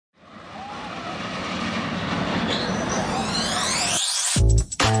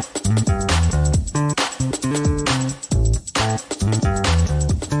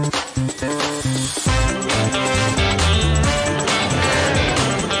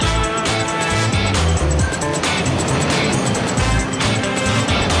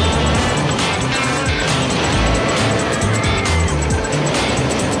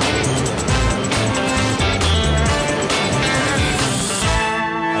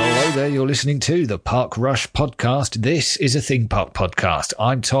there, you're listening to the Park Rush podcast. This is a Theme Park podcast.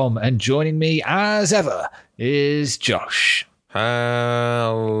 I'm Tom, and joining me as ever is Josh.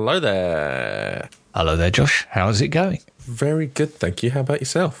 Hello there. Hello there, Josh. How's it going? Very good, thank you. How about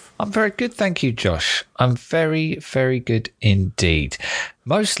yourself? I'm very good, thank you, Josh. I'm very, very good indeed.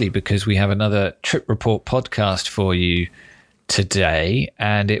 Mostly because we have another Trip Report podcast for you today,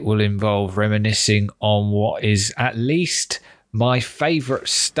 and it will involve reminiscing on what is at least my favourite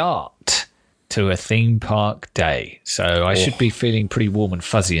start to a theme park day. So I should be feeling pretty warm and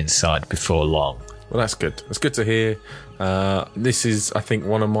fuzzy inside before long. Well, that's good. It's good to hear. This is, I think,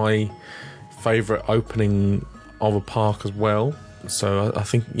 one of my favourite opening of a park as well. So I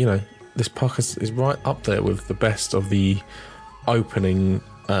think, you know, this park is right up there with the best of the opening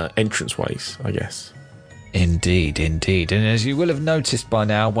entranceways, I guess. Indeed, indeed. And as you will have noticed by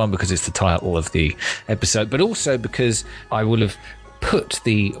now, one, because it's the title of the episode, but also because I will have put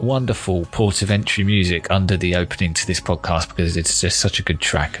the wonderful Port of Entry music under the opening to this podcast because it's just such a good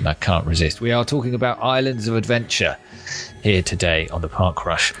track and I can't resist. We are talking about Islands of Adventure here today on the Park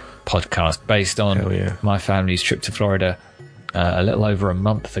Rush podcast, based on my family's trip to Florida a little over a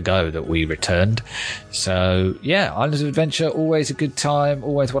month ago that we returned. So yeah, Islands of Adventure, always a good time,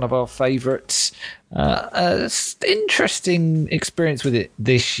 always one of our favourites. Interesting experience with it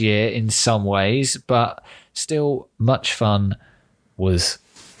this year in some ways, but still much fun was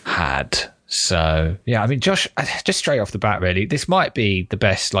had. So yeah, I mean, Josh, just straight off the bat, really, this might be the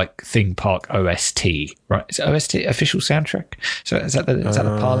best like theme park OST, right? Is it OST, official soundtrack? So is that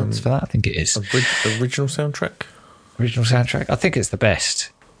the parlance for that? I think it is. Original soundtrack? Original soundtrack? I think it's the best.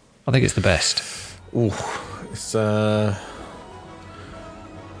 I think it's the best. Ooh, it's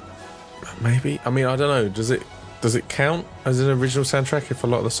maybe. I mean, I don't know. Does it count as an original soundtrack if a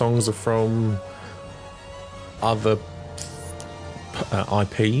lot of the songs are from other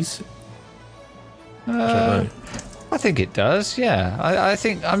IPs? I don't know. I think it does, yeah. I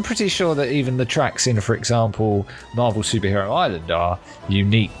think I'm pretty sure that even the tracks in, for example, Marvel Superhero Island are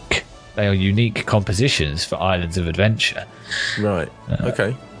unique. They are unique compositions for Islands of Adventure. Right.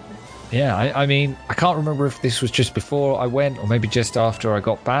 Okay. Yeah, I mean, I can't remember if this was just before I went or maybe just after I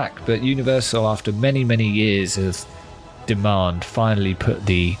got back, but Universal, after many, many years of demand, finally put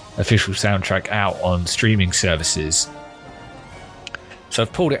the official soundtrack out on streaming services. So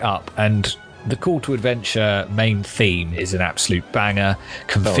I've pulled it up, and the Call to Adventure main theme is an absolute banger.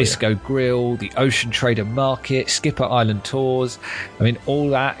 Confisco Grill, the Ocean Trader Market, Skipper Island Tours. I mean, all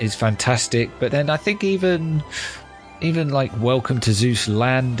that is fantastic. But then I think even like Welcome to Zeus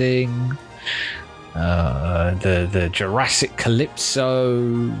Landing, the Jurassic Calypso,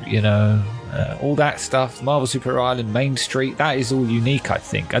 you know, all that stuff, Marvel Super Island, Main Street, that is all unique, I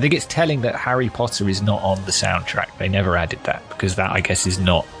think. I think it's telling that Harry Potter is not on the soundtrack. They never added that because that, I guess, is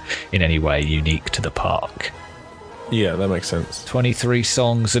not in any way unique to the park. Yeah, that makes sense. 23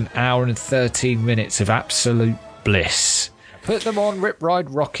 songs, an hour and 13 minutes of absolute bliss. Put them on Rip Ride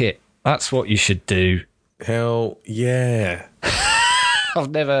Rocket. That's what you should do. Hell yeah.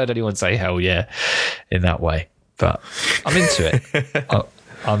 I've never heard anyone say hell yeah in that way, but I'm into it.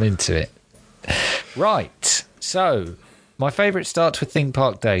 I'm into it. Right. So, my favourite start to a theme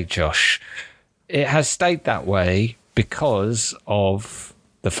park day, Josh. It has stayed that way because of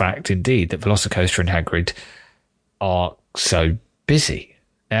the fact, indeed, that Velocicoaster and Hagrid are so busy.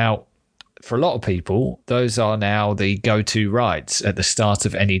 Now, for a lot of people, those are now the go-to rides at the start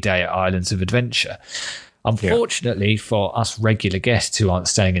of any day at Islands of Adventure. Unfortunately, for us regular guests who aren't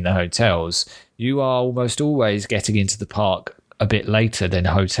staying in the hotels, you are almost always getting into the park a bit later than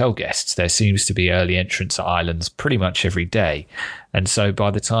hotel guests. There seems to be early entrance at Islands pretty much every day. And so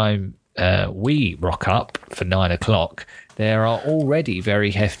by the time we rock up for 9 o'clock, there are already very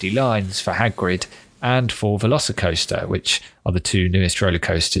hefty lines for Hagrid and for Velocicoaster, which are the two newest roller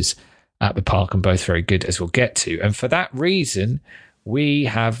coasters at the park and both very good, as we'll get to. And for that reason, we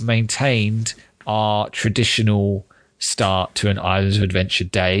have maintained our traditional start to an Islands of Adventure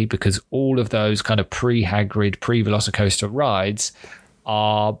day, because all of those kind of pre-Hagrid, pre-Velocicoaster rides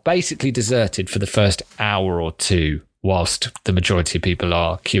are basically deserted for the first hour or two, whilst the majority of people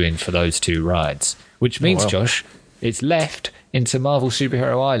are queuing for those two rides. Which means, Josh, it's left into Marvel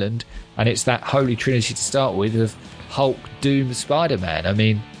Superhero Island, and it's that holy trinity to start with of Hulk, Doom, Spider-Man. I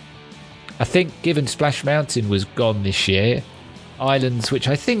mean, I think given Splash Mountain was gone this year, Islands, which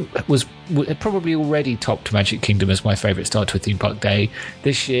I think was probably already topped Magic Kingdom as my favourite start to a theme park day,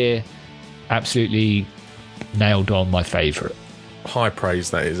 this year absolutely nailed on my favourite. High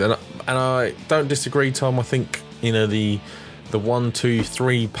praise, that is. And I don't disagree, Tom. I think, you know, the 1, 2,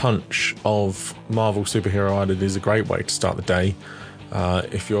 3 punch of Marvel Superhero Island is a great way to start the day.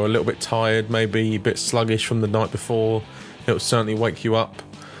 If you're a little bit tired, maybe a bit sluggish from the night before, it'll certainly wake you up.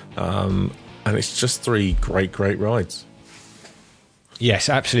 And it's just 3 great rides. Yes,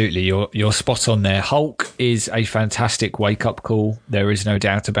 absolutely. You're spot on there. Hulk is a fantastic wake-up call. There is no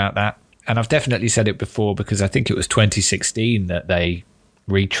doubt about that. And I've definitely said it before because I think it was 2016 that they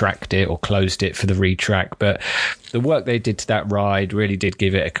retracked it or closed it for the retrack. But the work they did to that ride really did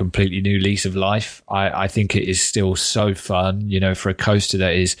give it a completely new lease of life. I think it is still so fun, for a coaster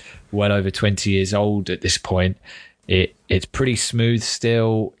that is well over 20 years old at this point. It's pretty smooth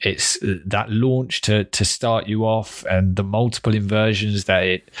still. It's that launch to start you off and the multiple inversions that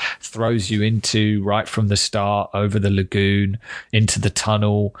it throws you into right from the start, over the lagoon, into the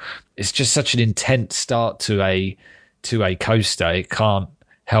tunnel. It's just such an intense start to a coaster. It can't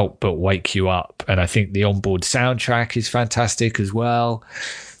help but wake you up. And I think the onboard soundtrack is fantastic as well.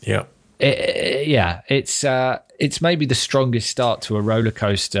 Yeah. It's maybe the strongest start to a roller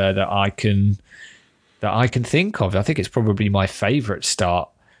coaster that I can think of. I think it's probably my favorite start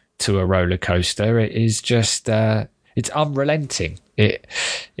to a roller coaster. It is just, it's unrelenting.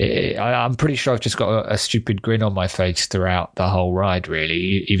 I'm pretty sure I've just got a stupid grin on my face throughout the whole ride,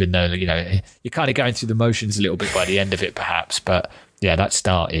 really, even though, you're kind of going through the motions a little bit by the end of it, perhaps. But yeah, that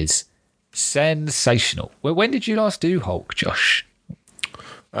start is sensational. Well, when did you last do Hulk, Josh?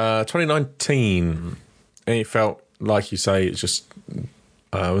 2019. And it felt, like you say, it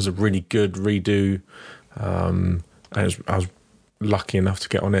was a really good redo. And I was lucky enough to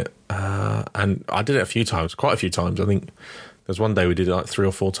get on it. And I did it quite a few times. I think there's one day we did it like 3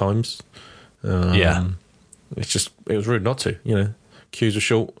 or 4 times. Yeah. It was rude not to, Queues are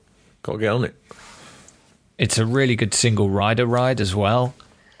short, got to get on it. It's a really good single rider ride as well.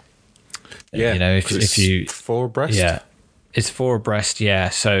 Yeah. If you 4 abreast. Yeah. It's 4 abreast, yeah.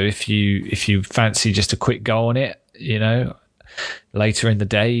 So if you fancy just a quick go on it, later in the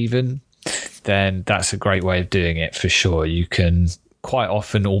day even, then that's a great way of doing it for sure. You can quite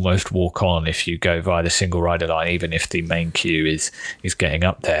often almost walk on if you go via the single rider line, even if the main queue is getting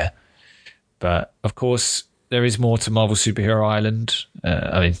up there. But of course, there is more to Marvel Superhero Island.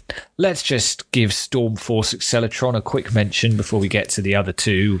 Let's just give Storm Force Accelertron a quick mention before we get to the other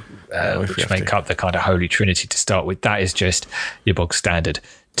 2, which make up the kind of holy trinity to start with. That is just your bog standard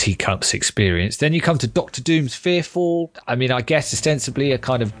teacups experience. Then you come to Doctor Doom's Fearfall. I guess ostensibly a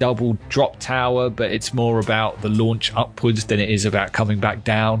kind of double drop tower, but it's more about the launch upwards than it is about coming back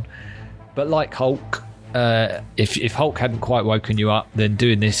down. But like Hulk, if Hulk hadn't quite woken you up, then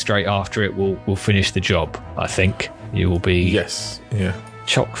doing this straight after it will finish the job. I think you will be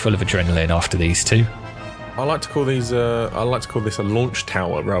chock full of adrenaline after these 2. I like to call this a launch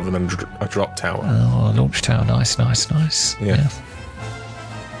tower rather than a drop tower. Oh, a launch tower, nice. Yeah,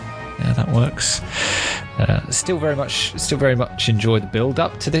 that works. Still very much enjoy the build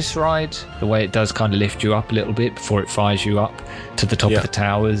up to this ride. The way it does kind of lift you up a little bit before it fires you up to the top of the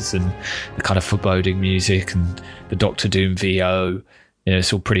towers, and the kind of foreboding music and the Doctor Doom VO.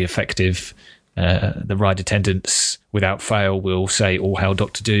 It's all pretty effective. The ride attendants, without fail, will say "All hail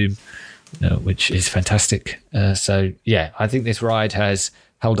Doctor Doom," which is fantastic. So yeah, I think this ride has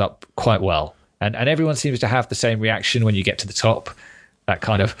held up quite well, and everyone seems to have the same reaction when you get to the top. That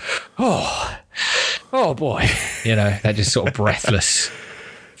kind of, oh boy, that just sort of breathless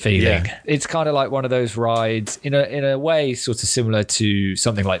feeling. Yeah. It's kind of like one of those rides in a way sort of similar to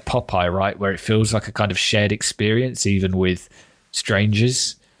something like Popeye, right? Where it feels like a kind of shared experience, even with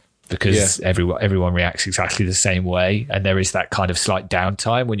strangers, because everyone reacts exactly the same way. And there is that kind of slight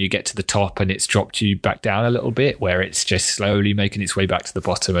downtime when you get to the top and it's dropped you back down a little bit, where it's just slowly making its way back to the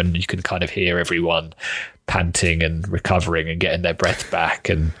bottom, and you can kind of hear everyone panting and recovering and getting their breath back.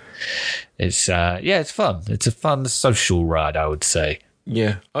 And it's it's fun. It's a fun social ride, I would say.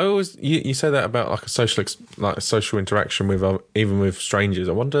 Yeah, I always you say that about like a social interaction with even with strangers.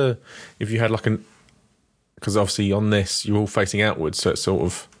 I wonder if you had because obviously on this you're all facing outwards, so it's sort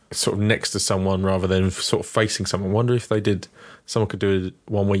of next to someone rather than sort of facing someone. I wonder if someone could do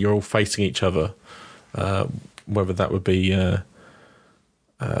one where you're all facing each other, whether that would be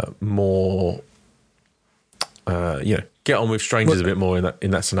more. Get on with strangers a bit more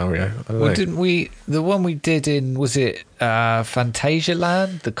in that scenario. I don't know. Didn't we? The one we did in, was it Fantasia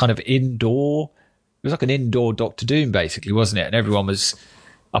Land? The kind of indoor. It was like an indoor Doctor Doom, basically, wasn't it? And everyone was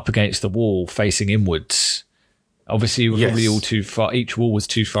up against the wall, facing inwards. Obviously, we were probably all too far. Each wall was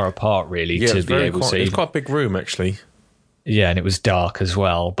too far apart, really, to be able to. It's quite a big room, actually. Yeah, and it was dark as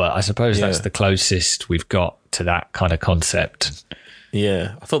well. But I suppose that's the closest we've got to that kind of concept.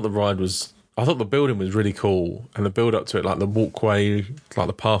 Yeah, I thought the building was really cool, and the build up to it, like the walkway, like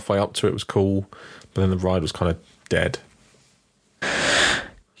the pathway up to it was cool, but then the ride was kind of dead.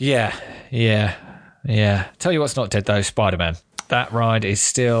 Yeah. Tell you what's not dead though, Spider-Man. That ride is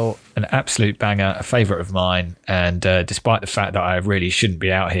still an absolute banger, a favourite of mine. And despite the fact that I really shouldn't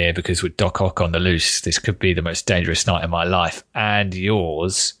be out here because with Doc Ock on the loose, this could be the most dangerous night of my life and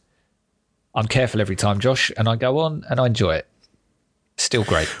yours. I'm careful every time, Josh, and I go on and I enjoy it. Still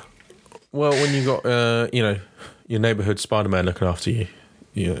great. Well, when you got your neighbourhood Spider-Man looking after you,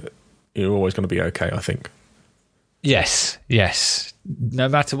 you're always going to be okay, I think. Yes. No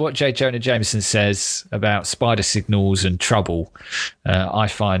matter what J. Jonah Jameson says about spider signals and trouble, I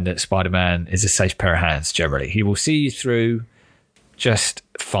find that Spider-Man is a safe pair of hands generally. He will see you through just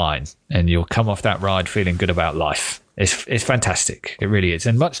fine, and you'll come off that ride feeling good about life. It's fantastic. It really is.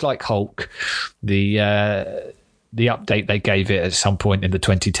 And much like Hulk, the update they gave it at some point in the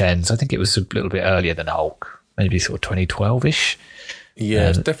 2010s, I think it was a little bit earlier than Hulk, maybe sort of 2012-ish. Yeah,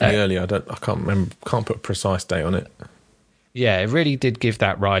 it's definitely earlier. I can't remember. Can't put a precise date on it. Yeah, it really did give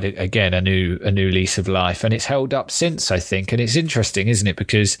that ride again a new lease of life, and it's held up since, I think. And it's interesting, isn't it?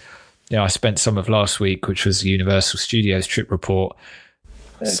 Because I spent some of last week, which was the Universal Studios trip report,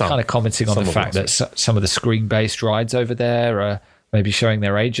 kind of commenting on the fact that some of the screen-based rides over there are maybe showing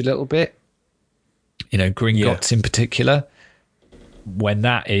their age a little bit. Gringotts in particular, when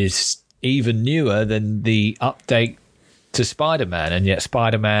that is even newer than the update to Spider-Man, and yet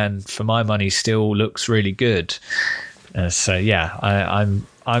Spider-Man, for my money, still looks really good. I'm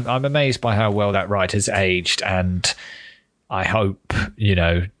amazed by how well that ride has aged, and I hope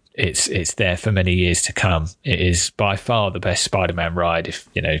it's there for many years to come. It is by far the best Spider-Man ride if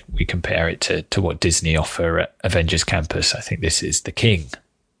we compare it to what Disney offer at Avengers Campus. I think this is the king.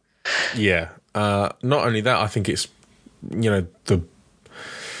 Yeah. Not only that, I think it's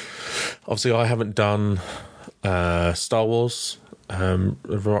obviously I haven't done Star Wars Rise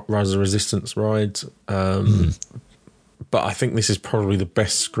of the Resistance ride, but I think this is probably the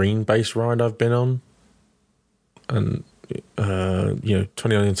best screen-based ride I've been on. And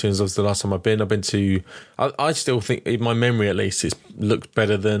 2019 was the last time I've been to. I still think, in my memory at least, it's looked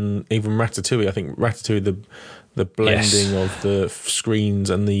better than even Ratatouille. I think Ratatouille, the blending of the screens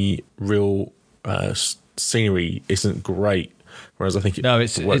and the real scenery isn't great. Whereas I think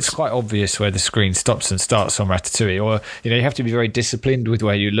it's quite obvious where the screen stops and starts on Ratatouille, or you have to be very disciplined with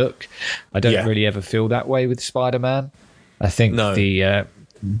where you look. I don't really ever feel that way with Spider-Man. I think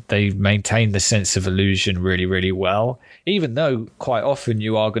they maintain the sense of illusion really, really well, even though quite often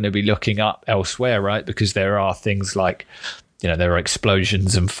you are going to be looking up elsewhere, right? Because there are things like there are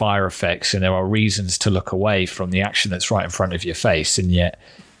explosions and fire effects, and there are reasons to look away from the action that's right in front of your face, and yet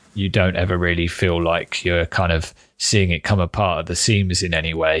you don't ever really feel like you're kind of seeing it come apart at the seams in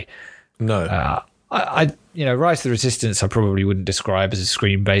any way. No. Rise of the Resistance I probably wouldn't describe as a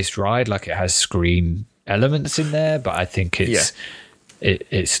screen-based ride. Like, it has screen elements in there, but I think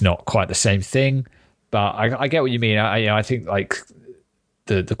it's not quite the same thing. But I get what you mean. I think like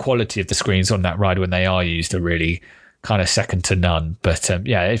the quality of the screens on that ride when they are used are really kind of second to none. But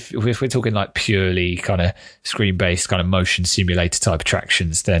if we're talking like purely kind of screen-based kind of motion simulator type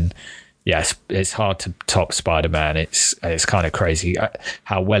attractions, then yes, it's hard to top Spider-Man. It's kind of crazy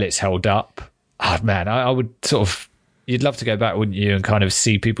how well it's held up. Oh, man, I would sort of, you'd love to go back, wouldn't you, and kind of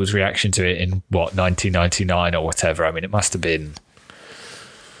see people's reaction to it in 1999 or whatever. I mean, it must have been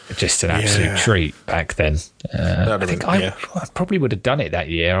just an absolute treat back then. I think I probably would have done it that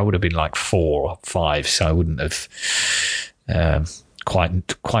year. I would have been like 4 or 5, so I wouldn't have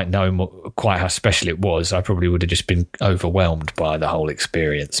quite known quite how special it was. I probably would have just been overwhelmed by the whole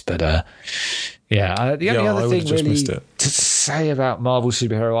experience. But the only other thing really to say about Marvel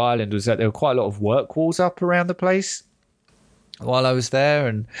Superhero Island was that there were quite a lot of work walls up around the place while I was there,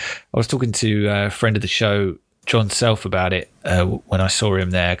 and I was talking to a friend of the show, John Self, about it when I saw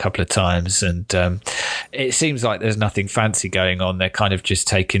him there a couple of times, and it seems like there's nothing fancy going on. They're kind of just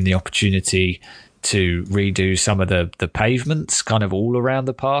taking the opportunity to redo some of the pavements kind of all around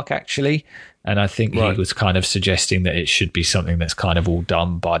the park, actually. And I think he was kind of suggesting that it should be something that's kind of all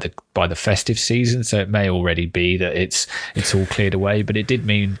done by the festive season. So it may already be that it's all cleared away, but it did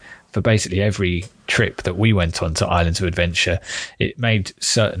mean for basically every trip that we went on to Islands of Adventure, it made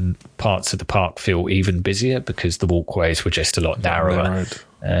certain parts of the park feel even busier because the walkways were just a lot narrower.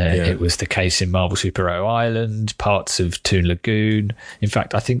 It was the case in Marvel Superhero Island, parts of Toon Lagoon. In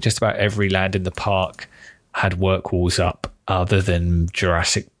fact, I think just about every land in the park had work walls up other than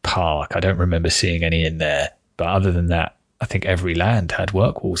Jurassic Park. I don't remember seeing any in there. But other than that, I think every land had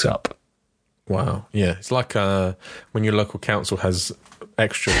work walls up. Wow. Yeah. It's like when your local council has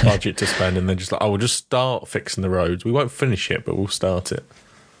extra budget to spend and they're just like, we'll just start fixing the roads. We won't finish it, but we'll start it.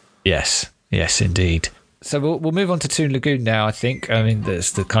 Yes, indeed. So we'll move on to Toon Lagoon now. I think. I mean,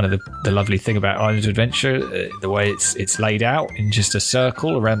 that's the kind of the lovely thing about Islands of Adventure. The way it's laid out in just a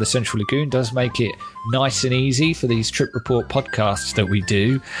circle around the central lagoon does make it nice and easy for these trip report podcasts that we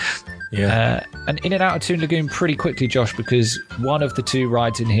do. Yeah. And in and out of Toon Lagoon pretty quickly, Josh, because one of the two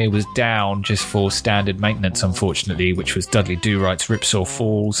rides in here was down just for standard maintenance, unfortunately, which was Dudley Do-Right's Ripsaw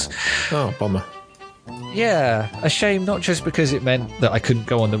Falls. Oh, bummer. Yeah, a shame, not just because it meant that I couldn't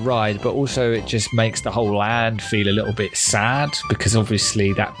go on the ride, but also it just makes the whole land feel a little bit sad, because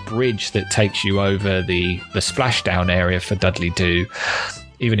obviously that bridge that takes you over the splashdown area for Dudley Do,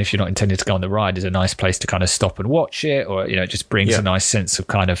 even if you're not intending to go on the ride, is a nice place to kind of stop and watch it, or, you know, it just brings a nice sense of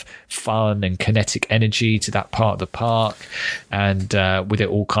kind of fun and kinetic energy to that part of the park. And with it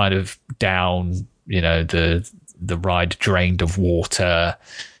all kind of down, you know, the ride drained of water,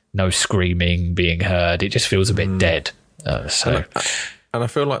 no screaming being heard, it just feels a bit dead. And I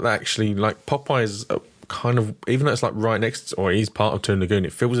feel like that actually, like Popeye's kind of, even though it's like right next, or he's part of Toon Lagoon,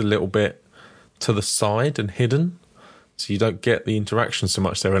 it feels a little bit to the side and hidden. So you don't get the interaction so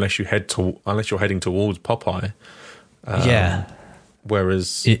much there unless you're heading towards Popeye.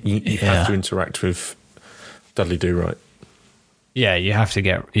 Whereas you have to interact with Dudley Do-Right. Yeah, you have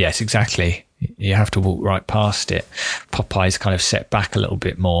to yes, exactly. You have to walk right past it. Popeye's kind of set back a little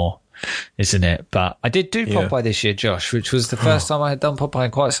bit more, isn't it? But I did do Popeye this year, Josh, which was the first time I had done Popeye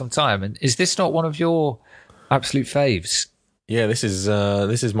in quite some time. And is this not one of your absolute faves? Yeah, this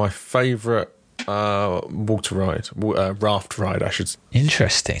is my favourite water ride, raft ride, I should say.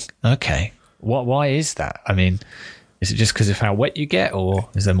 Interesting. Okay. Why is that? I mean, is it just because of how wet you get, or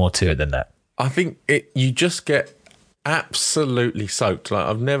is there more to it than that? I think you just get absolutely soaked. Like,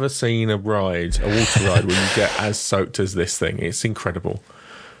 I've never seen a water ride where you get as soaked as this thing. It's incredible.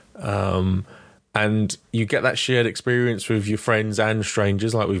 And you get that shared experience with your friends and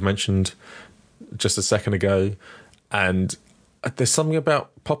strangers, like we've mentioned just a second ago. And there's something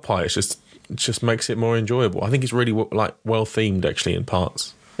about Popeye, it just makes it more enjoyable. I think it's really well themed actually in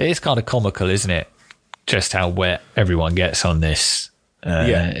parts. It is kind of comical, isn't it? Just how wet everyone gets on this.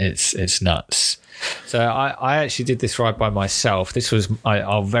 It's nuts. So I actually did this ride by myself. This was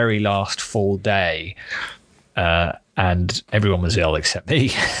our very last full day, and everyone was ill except me.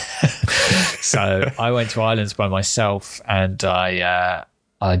 So I went to Islands by myself, and I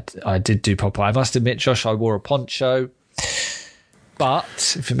did do Popeye. I must admit, Josh, I wore a poncho.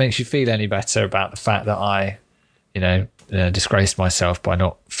 But if it makes you feel any better about the fact that I, disgraced myself by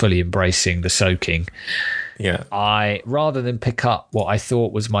not fully embracing the soaking, I, rather than pick up what I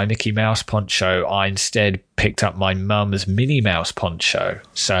thought was my Mickey Mouse poncho, I instead picked up my mum's Minnie Mouse poncho.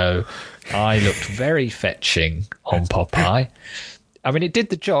 So I looked very fetching on Popeye. I mean, it did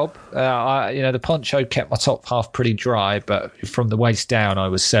the job. The poncho kept my top half pretty dry, but from the waist down, I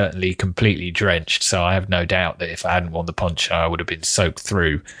was certainly completely drenched. So I have no doubt that if I hadn't worn the poncho, I would have been soaked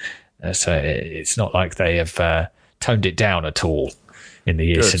through. So it's not like they have toned it down at all in the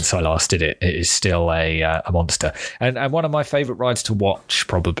years since I last did it. It is still a monster. And one of my favourite rides to watch,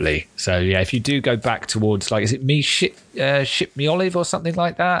 probably. So, yeah, if you do go back towards, like, is it Ship Me Olive or something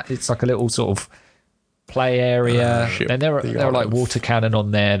like that? It's like a little sort of play area, and there are like water cannon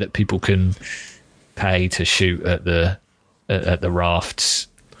on there that people can pay to shoot at the rafts,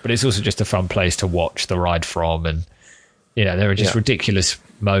 but it's also just a fun place to watch the ride from. And there are just ridiculous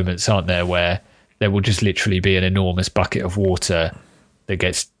moments, aren't there, where there will just literally be an enormous bucket of water that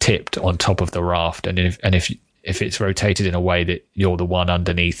gets tipped on top of the raft, and if it's rotated in a way that you're the one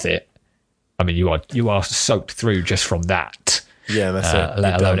underneath it, I mean, you are soaked through just from that. Yeah, that's it.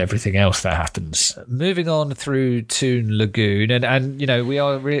 Let alone everything else that happens. Moving on through Toon Lagoon, and we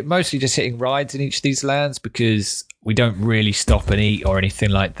are mostly just hitting rides in each of these lands because we don't really stop and eat or anything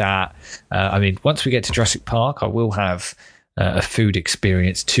like that. I mean, once we get to Jurassic Park, I will have a food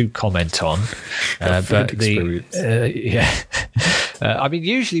experience to comment on. I mean,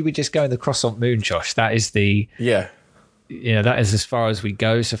 usually we just go in the Croissant Moon, Josh. That is that is as far as we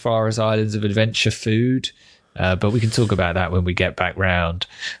go so far as Islands of Adventure food. But we can talk about that when we get back round.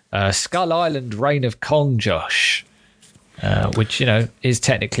 Skull Island, Reign of Kong, Josh, which, is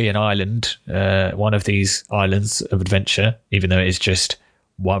technically an island, one of these islands of adventure, even though it is just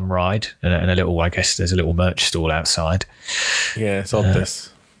one ride and a little, I guess there's a little merch stall outside. Yeah, it's odd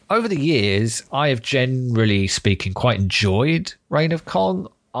this. Over the years, I have generally speaking quite enjoyed Reign of Kong.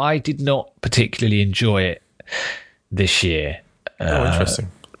 I did not particularly enjoy it this year. Interesting.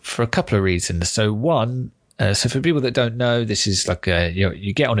 For a couple of reasons. So one, so for people that don't know, this is like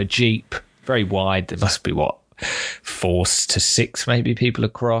you get on a Jeep, very wide. There must be 4 to 6 maybe people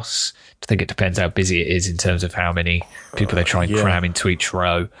across. I think it depends how busy it is in terms of how many people they try and cram into each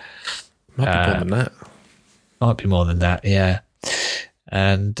row. Might be more than that. Might be more than that, yeah.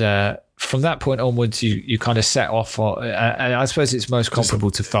 And from that point onwards, you kind of set off. And I suppose it's most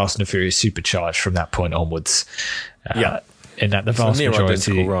comparable to Fast and the Furious Supercharged from that point onwards. In that the vast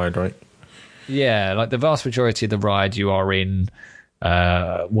majority ride, right? Yeah, like the vast majority of the ride, you are in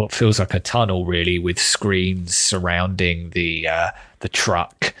what feels like a tunnel, really, with screens surrounding the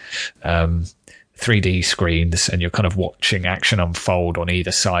truck. 3D screens, and you're kind of watching action unfold on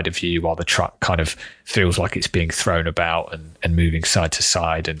either side of you while the truck kind of feels like it's being thrown about and moving side to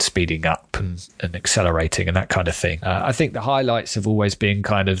side and speeding up and accelerating and that kind of thing. I think the highlights have always been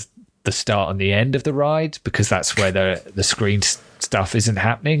kind of the start and the end of the ride, because that's where the screen stuff isn't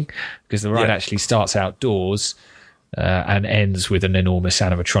happening, because the ride actually starts outdoors and ends with an enormous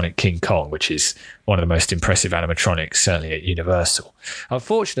animatronic King Kong, which is one of the most impressive animatronics, certainly at Universal.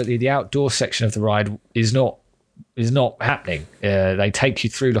 Unfortunately, the outdoor section of the ride is not happening. They take you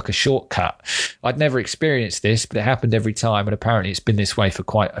through like a shortcut. I'd never experienced this, but it happened every time, and apparently it's been this way for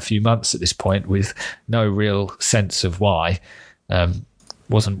quite a few months at this point, with no real sense of why.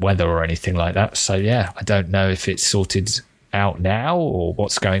 Wasn't weather or anything like that. So yeah, I don't know if it's sorted out now or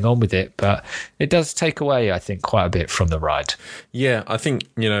what's going on with it, but it does take away, I think, quite a bit from the ride. Yeah, I think,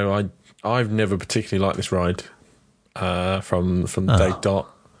 I've never particularly liked this ride from day dot.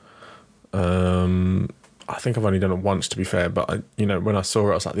 I think I've only done it once, to be fair, but when I saw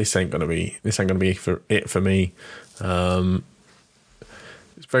it, I was like, this ain't gonna be for me.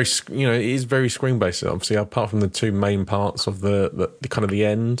 It's very, it is very screen based. Obviously, apart from the two main parts of the kind of the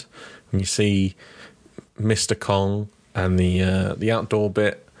end, when you see Mr. Kong and the outdoor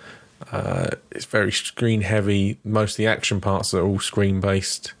bit, it's very screen heavy. Most of the action parts are all screen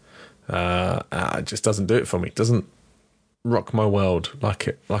based. It just doesn't do it for me. It doesn't rock my world like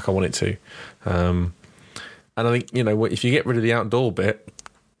I want it to. And I think, if you get rid of the outdoor bit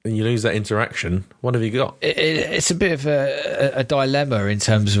and you lose that interaction, what have you got? It's a bit of a dilemma in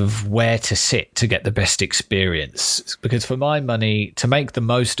terms of where to sit to get the best experience. Because for my money, to make the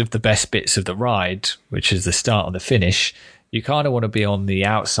most of the best bits of the ride, which is the start and the finish, you kind of want to be on the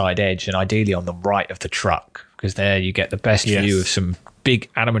outside edge and ideally on the right of the truck, because there you get the best view of some big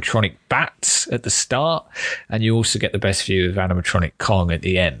animatronic bats at the start, and you also get the best view of animatronic Kong at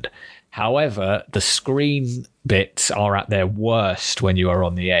the end. However, the screen bits are at their worst when you are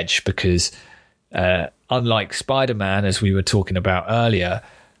on the edge, because unlike Spider-Man, as we were talking about earlier,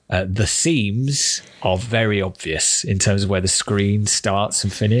 the seams are very obvious in terms of where the screen starts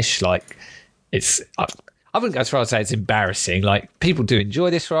and finish. Like, it's... I wouldn't go as far as say it's embarrassing. Like, people do enjoy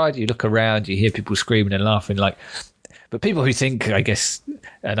this ride. You look around, you hear people screaming and laughing. But people who think, I guess,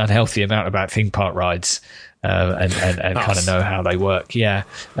 an unhealthy amount about theme park rides and kind of know how they work,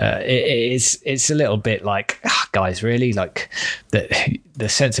 it's a little bit like, guys, really, like the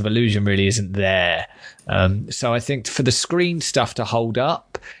sense of illusion really isn't there. So I think for the screen stuff to hold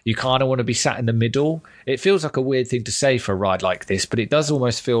up, you kind of want to be sat in the middle. It feels like a weird thing to say for a ride like this, but it does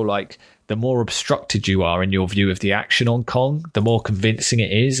almost feel like the more obstructed you are in your view of the action on Kong, the more convincing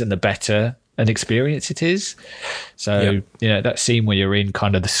it is and the better an experience it is. So, that scene where you're in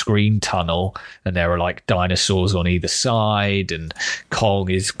kind of the screen tunnel and there are like dinosaurs on either side and Kong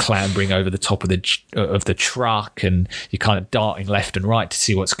is clambering over the top of the truck and you're kind of darting left and right to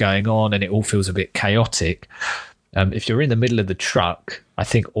see what's going on, and it all feels a bit chaotic. If you're in the middle of the truck, I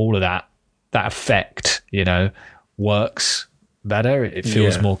think all of that effect, works better. It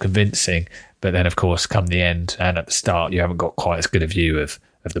feels more convincing. But then, of course, come the end and at the start, you haven't got quite as good a view of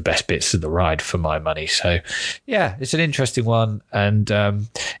the best bits of the ride for my money. So, yeah, it's an interesting one. And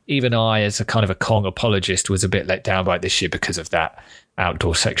even I, as a kind of a Kong apologist, was a bit let down by it this year because of that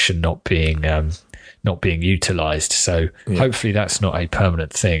outdoor section not being utilised. So hopefully that's not a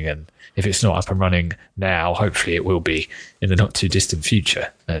permanent thing. And if it's not up and running now, hopefully it will be in the not too distant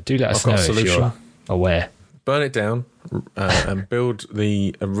future. Do let us know if you're aware. Burn it down and build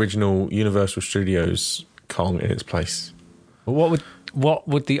the original Universal Studios Kong in its place. What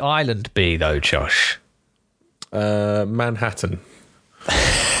would the island be, though, Josh? Manhattan.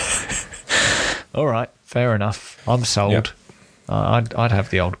 All right, fair enough. I'm sold. Yep. I'd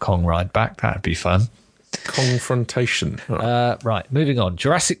have the old Kong ride back. That'd be fun. Confrontation. Right, moving on.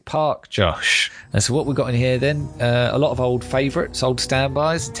 Jurassic Park, Josh. And so what we've got in here then, a lot of old favourites, old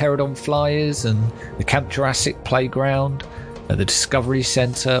standbys, Pterodon Flyers and the Camp Jurassic Playground, the Discovery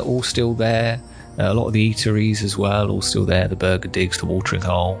Centre, all still there. A lot of the eateries as well, all still there. The Burger Digs, the Watering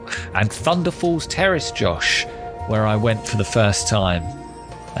Hole, and Thunder Falls Terrace, Josh, where I went for the first time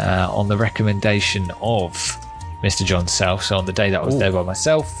on the recommendation of Mr. John South. So on the day that I was there by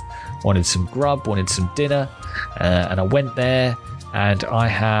myself, wanted some grub, wanted some dinner, and I went there and I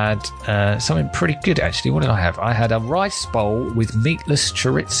had something pretty good, actually. What did I have? I had a rice bowl with meatless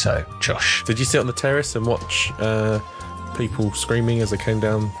chorizo, Josh. Did you sit on the terrace and watch people screaming as they came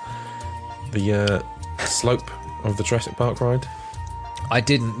down the slope of the Jurassic Park ride? I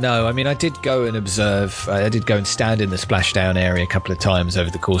didn't know. I mean, I did go and observe. I did go and stand in the splashdown area a couple of times over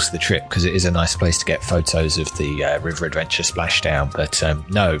the course of the trip because it is a nice place to get photos of the River Adventure splashdown. But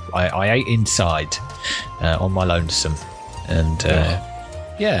no, I ate inside on my lonesome. And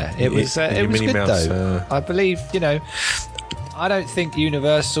yeah, it was good Mouse, though. I believe, I don't think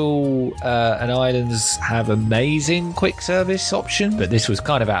Universal and Islands have amazing quick service option, but this was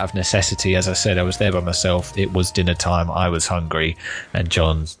kind of out of necessity. As I said, I was there by myself. It was dinner time. I was hungry, and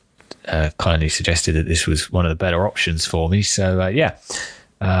John kindly suggested that this was one of the better options for me. So yeah,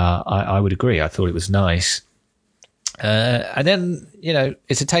 I would agree. I thought it was nice. And then,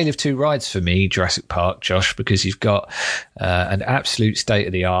 it's a tale of two rides for me, Jurassic Park, Josh, because you've got an absolute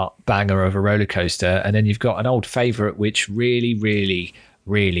state-of-the-art banger of a roller coaster, and then you've got an old favourite which really, really,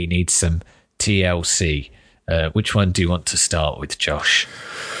 really needs some TLC. Which one do you want to start with, Josh?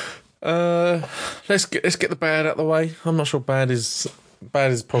 Let's get the bad out of the way. I'm not sure bad is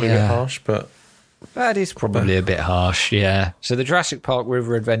probably a bit harsh, but bad is probably a bit harsh. Yeah. So the Jurassic Park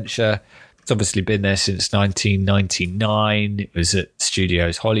River Adventure. It's obviously been there since 1999. It was at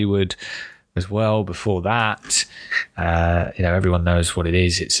Studios Hollywood as well before that. Everyone knows what it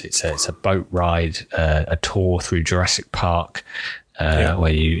is. It's a boat ride, a tour through Jurassic Park,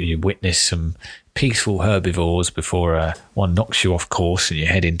 where you witness some peaceful herbivores before one knocks you off course and you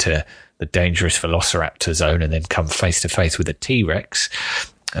head into the dangerous Velociraptor zone and then come face to face with a T-Rex.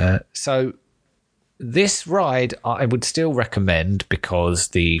 So this ride I would still recommend because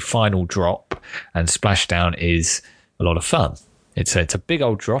the final drop and splashdown is a lot of fun. It's a big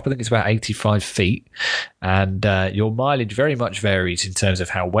old drop. I think it's about 85 feet, and your mileage very much varies in terms of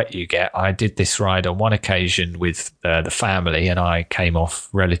how wet you get. I did this ride on one occasion with the family, and I came off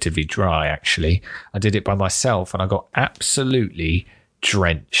relatively dry, actually. I did it by myself, and I got absolutely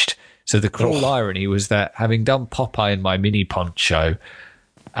drenched. So the cruel irony was that having done Popeye in my mini poncho,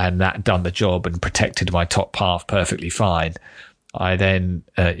 and that done the job and protected my top half perfectly fine, I then,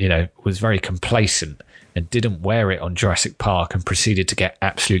 was very complacent and didn't wear it on Jurassic Park and proceeded to get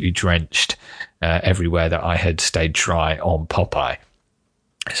absolutely drenched everywhere that I had stayed dry on Popeye.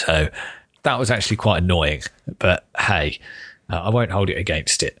 So that was actually quite annoying, but hey, I won't hold it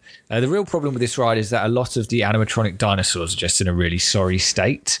against it. The real problem with this ride is that a lot of the animatronic dinosaurs are just in a really sorry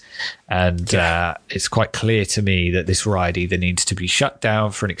state. And it's quite clear to me that this ride either needs to be shut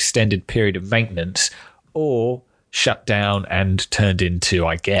down for an extended period of maintenance or shut down and turned into,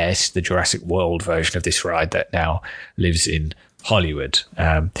 I guess, the Jurassic World version of this ride that now lives in Hollywood.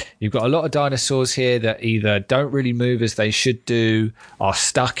 You've got a lot of dinosaurs here that either don't really move as they should do, are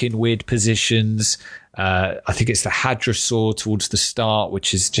stuck in weird positions. I think it's the Hadrosaur towards the start,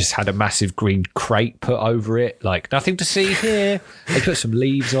 which has just had a massive green crate put over it. Like, nothing to see here. They put some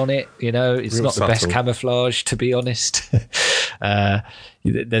leaves on it. It's real not subtle. The best camouflage, to be honest.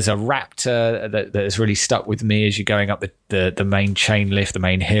 There's a raptor that has really stuck with me as you're going up the main chain lift, the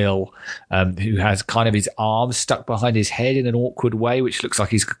main hill, who has kind of his arms stuck behind his head in an awkward way, which looks like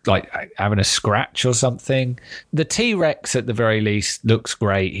he's like having a scratch or something. The T-Rex, at the very least, looks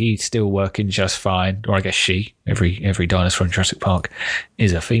great. He's still working just fine, or I guess she. Every dinosaur in Jurassic Park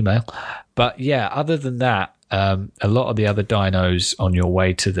is a female. But yeah, other than that, a lot of the other dinos on your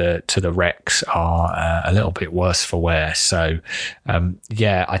way to the Rex are a little bit worse for wear. So,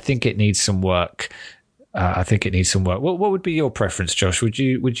 I think it needs some work. What would be your preference, Josh? Would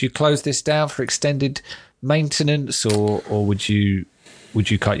you close this down for extended maintenance, or would you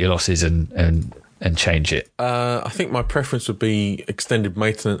cut your losses and change it? I think my preference would be extended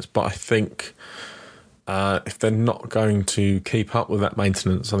maintenance, but I think if they're not going to keep up with that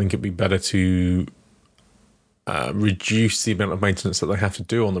maintenance, I think it'd be better to reduce the amount of maintenance that they have to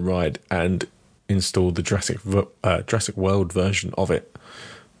do on the ride and install the Jurassic World version of it.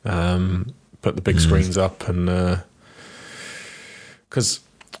 Put the big screens up, and because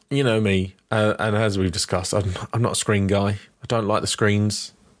me, and as we've discussed, I'm not a screen guy. I don't like the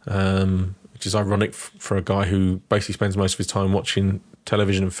screens, which is ironic for a guy who basically spends most of his time watching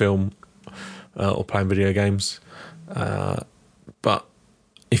television and film or playing video games. But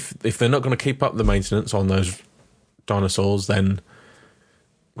if they're not going to keep up the maintenance on those dinosaurs, then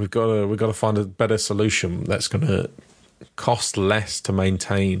we've got to find a better solution that's going to cost less to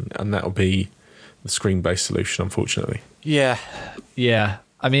maintain, and that'll be the screen-based solution, unfortunately. Yeah.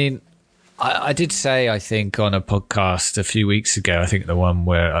 I mean, I did say, I think, on a podcast a few weeks ago, I think the one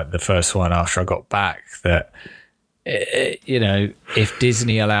where the first one after I got back, that you know, if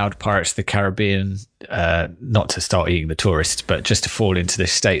Disney allowed Pirates of the Caribbean not to start eating the tourists, but just to fall into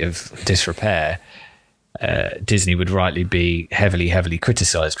this state of disrepair, Disney would rightly be heavily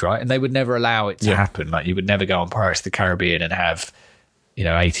criticised, right? And they would never allow it to happen. Like, you would never go on Pirates of the Caribbean and have, you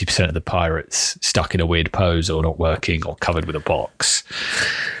know, 80% of the pirates stuck in a weird pose or not working or covered with a box.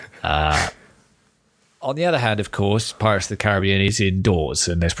 On the other hand, of course, Pirates of the Caribbean is indoors,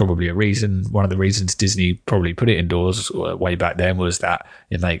 and there's probably a reason. One of the reasons Disney probably put it indoors way back then was that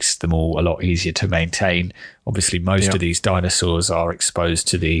it makes them all a lot easier to maintain. Obviously, most of these dinosaurs are exposed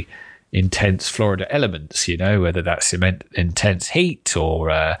to the intense Florida elements, you know, whether that's intense heat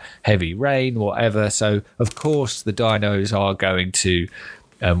or heavy rain, whatever. So, of course, the dinos are going to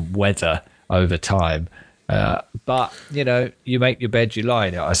weather over time. But, you know, you make your bed, you lie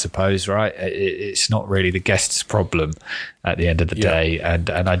in it, I suppose, right? It's not really the guest's problem at the end of the day. And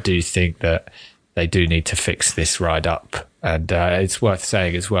I do think that they do need to fix this ride up. And it's worth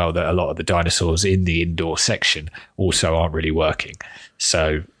saying as well that a lot of the dinosaurs in the indoor section also aren't really working.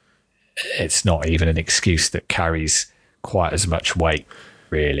 So it's not even an excuse that carries quite as much weight,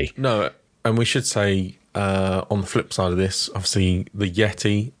 really. No, and we should say, on the flip side of this, obviously the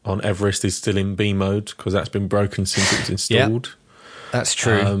Yeti on Everest is still in B mode because that's been broken since it was installed. That's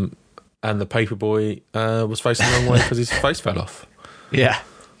true. And the Paperboy was facing the wrong way because his face fell off. Yeah.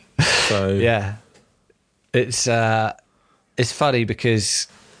 So yeah, it's funny because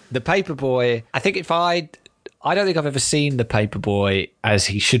the Paperboy, I think I don't think I've ever seen the Paperboy as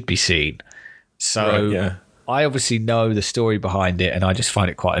he should be seen. So I obviously know the story behind it, and I just find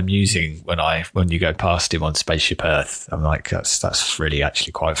it quite amusing when you go past him on Spaceship Earth. I'm like, that's really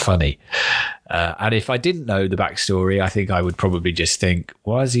actually quite funny. And if I didn't know the backstory, I think I would probably just think,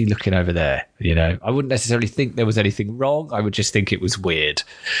 why is he looking over there? You know, I wouldn't necessarily think there was anything wrong. I would just think it was weird.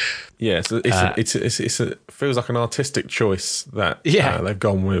 Yeah, so it feels like an artistic choice that they've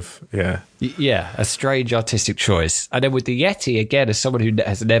gone with. Yeah, a strange artistic choice. And then with the Yeti, again, as someone who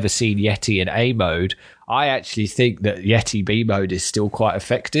has never seen Yeti in A mode, I actually think that Yeti B mode is still quite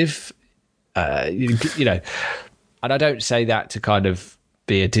effective. You know, and I don't say that to kind of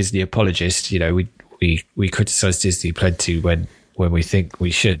be a Disney apologist. You know, we criticize Disney plenty when we think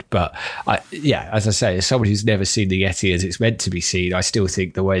we should, but as I say, as someone who's never seen the Yeti as it's meant to be seen, I still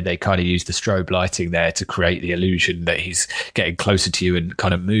think the way they kind of use the strobe lighting there to create the illusion that he's getting closer to you and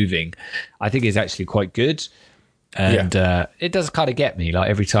kind of moving, I think is actually quite good. And it does kind of get me. Like,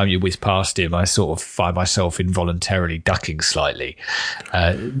 every time you whiz past him, I sort of find myself involuntarily ducking slightly.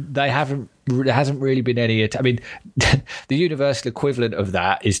 There hasn't really been any. I mean, the universal equivalent of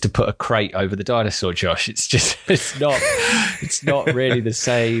that is to put a crate over the dinosaur, Josh. It's not really the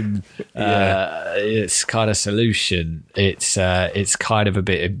same. It's kind of solution. It's kind of a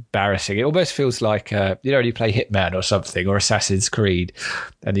bit embarrassing. It almost feels like you play Hitman or something, or Assassin's Creed,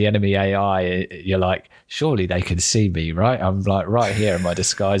 and the enemy AI. You're like, surely they can see me, right? I'm like right here, and my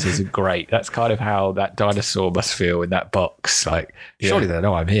disguise isn't great. That's kind of how that dinosaur must feel in that box. Like, surely they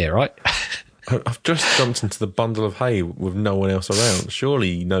know I'm here, right? I've just jumped into the bundle of hay with no one else around.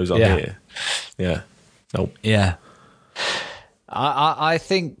 Surely he knows I'm here. Yeah. Nope. Yeah. I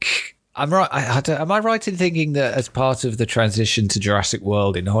think I'm right. Am I right in thinking that as part of the transition to Jurassic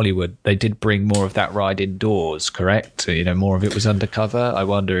World in Hollywood, they did bring more of that ride indoors, correct? You know, more of it was undercover. I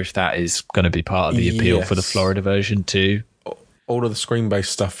wonder if that is going to be part of the appeal for the Florida version too. All of the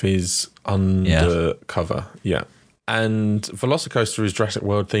screen-based stuff is undercover. Yeah. And Velocicoaster is Jurassic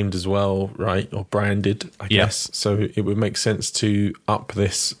World themed as well, right? Or branded, I guess. So it would make sense to up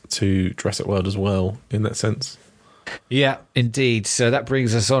this to Jurassic World as well, in that sense. Yeah, indeed. So that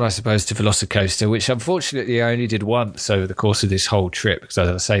brings us on, I suppose, to Velocicoaster, which unfortunately I only did once over the course of this whole trip, because as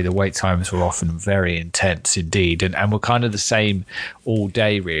I say, the wait times were often very intense indeed, and were kind of the same all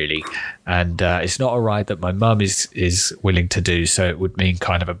day, really. And it's not a ride that my mum is willing to do, so it would mean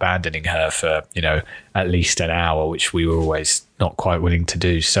kind of abandoning her for, you know, at least an hour, which we were always not quite willing to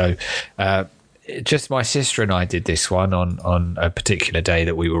do. So just my sister and I did this one on a particular day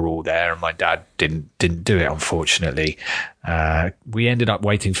that we were all there, and my dad didn't do it, unfortunately. We ended up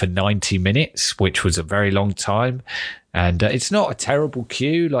waiting for 90 minutes, which was a very long time. And it's not a terrible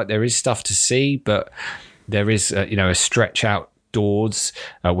queue. Like, there is stuff to see, but there is, a stretch outdoors,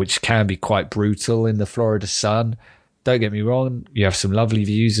 which can be quite brutal in the Florida sun. Don't get me wrong, you have some lovely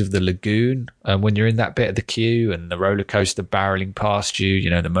views of the lagoon when you're in that bit of the queue, and the roller coaster barreling past you,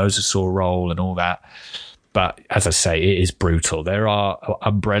 you know, the mosasaur roll and all that. But as I say, it is brutal. There are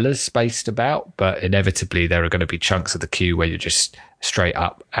umbrellas spaced about, but inevitably there are going to be chunks of the queue where you're just straight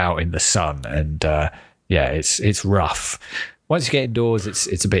up out in the sun. And it's rough. Once you get indoors,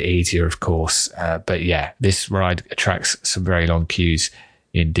 it's a bit easier, of course. But yeah, this ride attracts some very long queues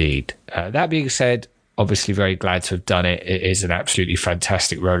indeed. That being said, obviously very glad to have done it. It is an absolutely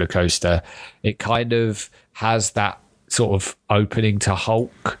fantastic roller coaster. It kind of has that sort of opening to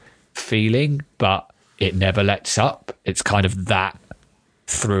Hulk feeling, but it never lets up. It's kind of that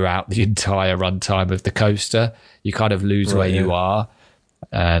throughout the entire runtime of the coaster. You kind of lose where you are.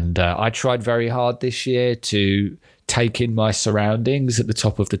 And I tried very hard this year to take in my surroundings at the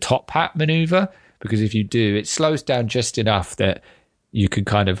top of the top hat maneuver, because if you do, it slows down just enough that you can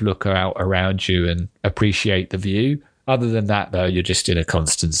kind of look out around you and appreciate the view. Other than that, though, you're just in a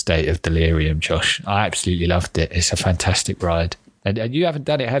constant state of delirium, Josh. I absolutely loved it. It's a fantastic ride. And you haven't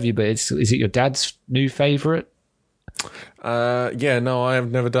done it, have you? But is it your dad's new favourite? Yeah, no, I have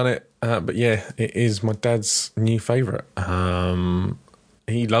never done it. But yeah, it is my dad's new favourite.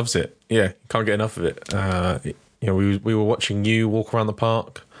 He loves it. Yeah, can't get enough of it. We were watching you walk around the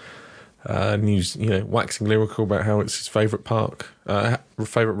park, and he was, waxing lyrical about how it's his favourite park,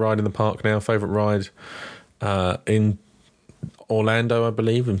 favourite ride in the park now, favourite ride in Orlando, I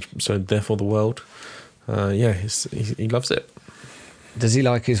believe, and so therefore the world. He loves it. Does he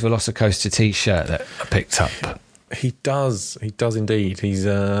like his Velocicoaster T-shirt that I picked up? He does. He does indeed. He's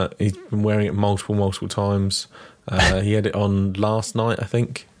been wearing it multiple times. He had it on last night, I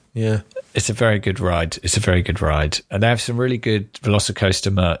think. Yeah. It's a very good ride. And they have some really good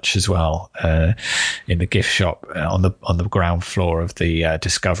Velocicoaster merch as well in the gift shop on the ground floor of the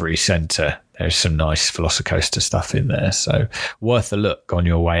Discovery Centre. There's some nice Velocicoaster stuff in there. So worth a look on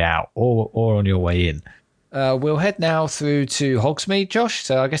your way out or on your way in. We'll head now through to Hogsmeade, Josh.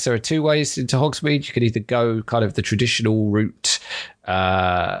 So I guess there are two ways into Hogsmeade. You could either go kind of the traditional route,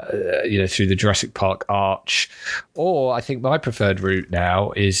 through the Jurassic Park Arch, or I think my preferred route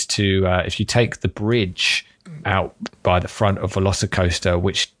now is to, if you take the bridge out by the front of Velocicoaster,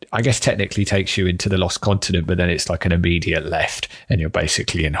 which I guess technically takes you into the Lost Continent, but then it's like an immediate left and you're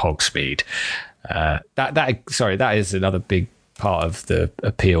basically in Hogsmeade. That is another big part of the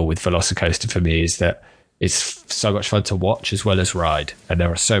appeal with Velocicoaster for me, is that it's so much fun to watch as well as ride. And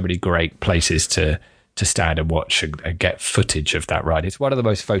there are so many great places to stand and watch and get footage of that ride. It's one of the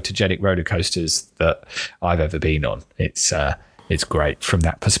most photogenic roller coasters that I've ever been on. It's great from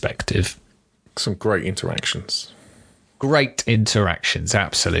that perspective. Some great interactions. Great interactions,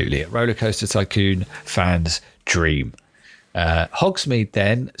 absolutely. A Roller Coaster Tycoon fan's dream. Hogsmeade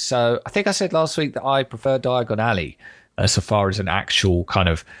then. So I think I said last week that I prefer Diagon Alley so far as an actual kind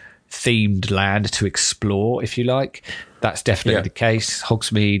of themed land to explore, if you like. That's definitely the case.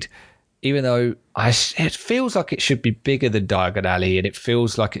 Hogsmeade, even though it feels like it should be bigger than Diagon Alley, and it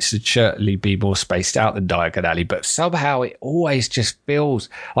feels like it should certainly be more spaced out than Diagon Alley, but somehow it always just feels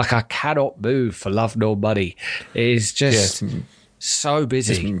like I cannot move for love nor money. It is just so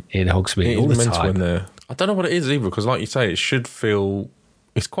busy in Hogsmeade all the time. There. I don't know what it is either, because like you say, it should feel...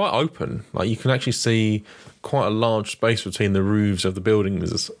 It's quite open. Like you can actually see quite a large space between the roofs of the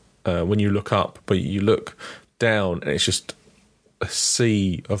buildings when you look up, but you look down and it's just a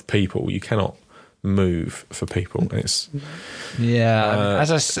sea of people. You cannot move for people. It's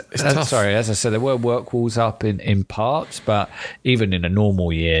as I said, there were work walls up in parts, but even in a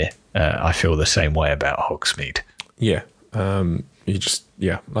normal year, I feel the same way about Hogsmeade. Yeah,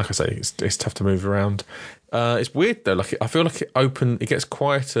 like I say, it's tough to move around. It's weird though. Like I feel like it gets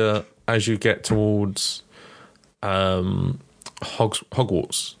quieter as you get towards Hogwarts.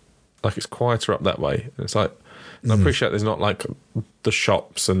 Like it's quieter up that way. And it's like, I appreciate there's not like the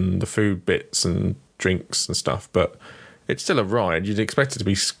shops and the food bits and drinks and stuff, but it's still a ride. You'd expect it to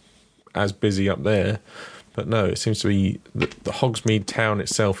be as busy up there, but no, it seems to be the Hogsmeade town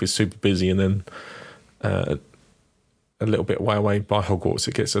itself is super busy, and then a little bit away by Hogwarts,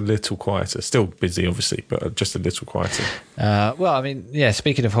 it gets a little quieter. Still busy, obviously, but just a little quieter.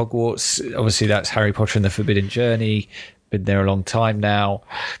 Speaking of Hogwarts, obviously that's Harry Potter and the Forbidden Journey. Been there a long time now.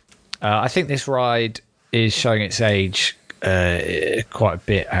 I think this ride is showing its age quite a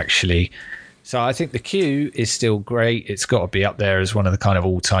bit, actually. So I think the queue is still great. It's got to be up there as one of the kind of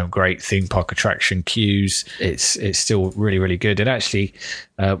all-time great theme park attraction queues. It's still really, really good. And actually,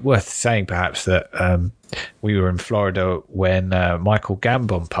 worth saying perhaps that we were in Florida when Michael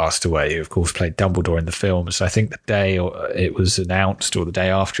Gambon passed away, who of course played Dumbledore in the film. So I think the day it was announced, or the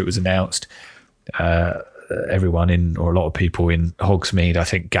day after it was announced, everyone or a lot of people in Hogsmeade, I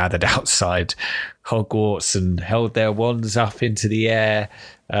think, gathered outside Hogwarts and held their wands up into the air.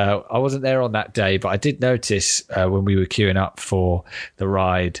 I wasn't there on that day, but I did notice when we were queuing up for the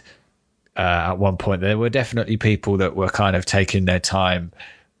ride at one point, there were definitely people that were kind of taking their time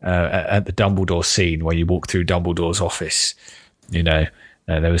at the Dumbledore scene where you walk through Dumbledore's office, there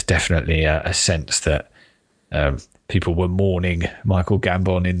was definitely a sense that people were mourning Michael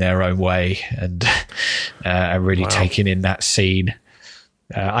Gambon in their own way and really taking in that scene.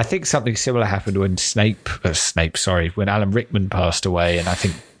 I think something similar happened when when Alan Rickman passed away, and I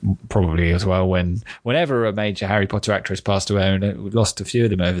think probably as well whenever a major Harry Potter actor has passed away, and we've lost a few of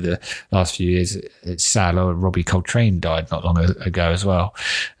them over the last few years. It's sad. Robbie Coltrane died not long ago as well.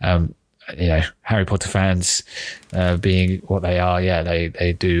 Harry Potter fans being what they are,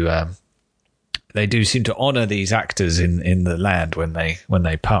 they do. They do seem to honour these actors in the land when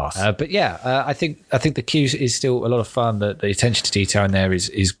they pass. I think the queue is still a lot of fun. The attention to detail in there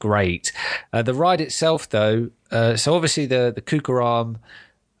is great. The ride itself, though, so obviously the Kukaram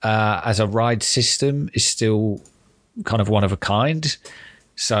as a ride system is still kind of one of a kind.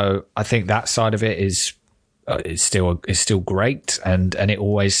 So I think that side of it is still great, and it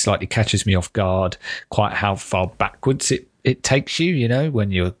always slightly catches me off guard quite how far backwards it takes you.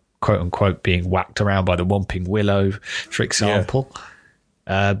 When you're quote unquote being whacked around by the Whomping Willow, for example.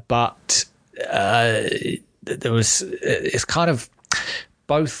 But it's kind of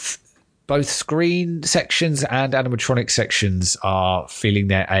both screen sections and animatronic sections are feeling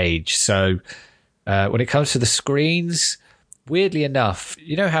their age. So when it comes to the screens, weirdly enough,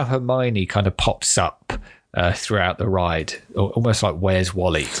 you know how Hermione kind of pops up throughout the ride, almost like Where's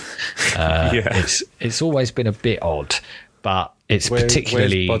Wally? It's always been a bit odd, but it's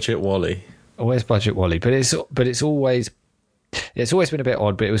particularly where's Budget Wally? Where's Budget Wally? But it's always been a bit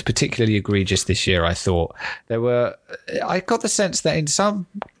odd. But it was particularly egregious this year. I thought I got the sense that in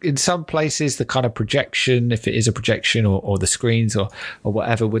some places the kind of projection, if it is a projection, or the screens or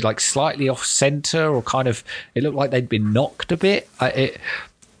whatever, would like slightly off center, or kind of it looked like they'd been knocked a bit.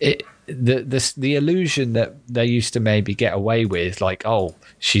 The illusion that they used to maybe get away with, like, oh,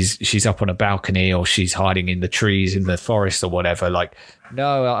 she's up on a balcony or she's hiding in the trees in the forest or whatever. Like,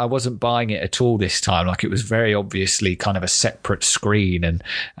 no, I wasn't buying it at all this time. Like, it was very obviously kind of a separate screen,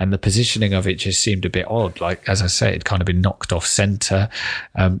 and the positioning of it just seemed a bit odd. Like, as I say, it'd kind of been knocked off center,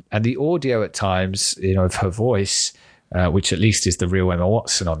 and the audio at times, of her voice. Which at least is the real Emma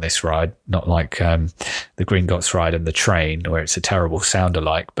Watson on this ride, not like the Gringotts ride and the train, where it's a terrible sound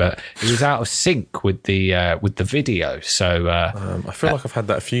alike. But it was out of sync with the video. So I feel like I've had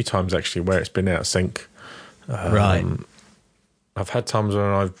that a few times actually, where it's been out of sync. Right. I've had times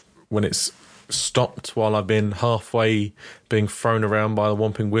when it's stopped while I've been halfway being thrown around by the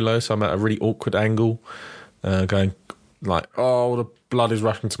Whomping Willow, so I'm at a really awkward angle, going like, "Oh, the blood is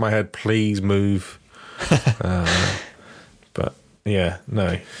rushing to my head. Please move." But yeah,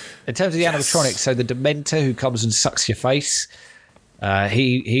 no. In terms of the animatronics, so the Dementor who comes and sucks your face,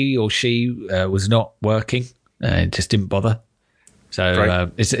 he or she was not working. It just didn't bother.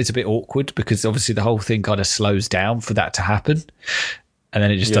 So it's a bit awkward because obviously the whole thing kind of slows down for that to happen, and then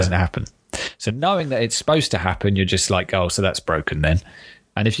it just doesn't happen. So knowing that it's supposed to happen, you're just like, oh, so that's broken then.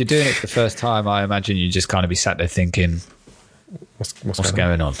 And if you're doing it for the first time, I imagine you just kind of be sat there thinking, what's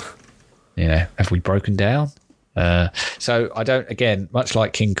going on? Have we broken down? So I don't, again, much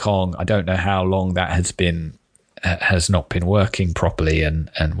like King Kong, I don't know how long that has not been working properly and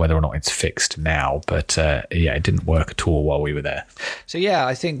whether or not it's fixed now. But it didn't work at all while we were there. So yeah,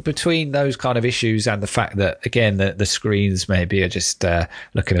 I think between those kind of issues and the fact that, again, the screens maybe are just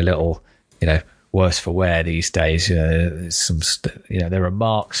looking a little, worse for wear these days. There's there are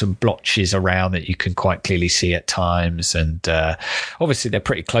marks and blotches around that you can quite clearly see at times, and obviously they're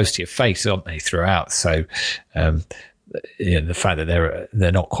pretty close to your face, aren't they, throughout? So the fact that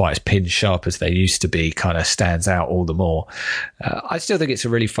they're not quite as pin sharp as they used to be kind of stands out all the more. I still think it's a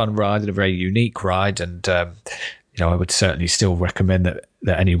really fun ride and a very unique ride, and I would certainly still recommend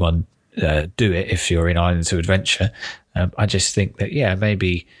that anyone do it if you're in Islands of Adventure. I just think that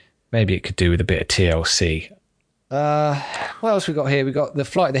maybe it could do with a bit of TLC. What else we got here? We got the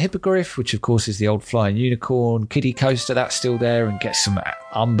Flight of the Hippogriff, which of course is the old flying unicorn. Kiddie Coaster, that's still there and gets some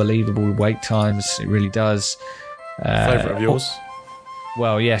unbelievable wait times. It really does. Favourite of yours?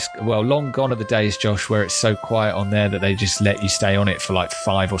 Well, yes. Well, long gone are the days, Josh, where it's so quiet on there that they just let you stay on it for like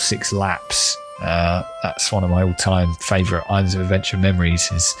 5 or 6 laps. That's one of my all-time favourite Islands of Adventure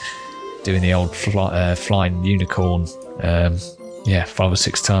memories, is doing the old flying unicorn 5 or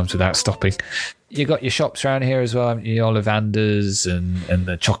 6 times without stopping. You got your shops around here as well, your Ollivanders and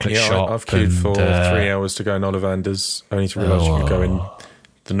the chocolate shop. I've queued for 3 hours to go in Ollivanders, only to realise you could go in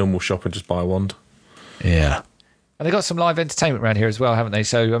the normal shop and just buy a wand. Yeah. And they got some live entertainment around here as well, haven't they?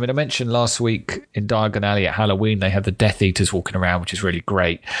 So, I mean, I mentioned last week in Diagon Alley at Halloween, they have the Death Eaters walking around, which is really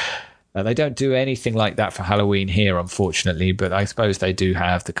great. They don't do anything like that for Halloween here, unfortunately, but I suppose they do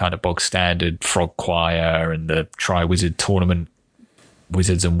have the kind of bog standard frog choir and the Tri-Wizard tournament.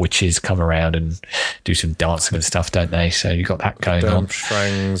 Wizards and witches come around and do some dancing and stuff, don't they? So you've got that going on.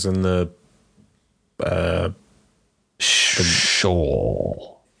 Durmstrangs and the...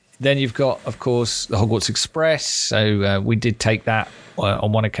 Sure. Then you've got, of course, the Hogwarts Express. So we did take that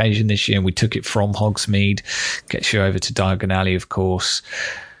on one occasion this year, and we took it from Hogsmeade. Gets you over to Diagon Alley, of course.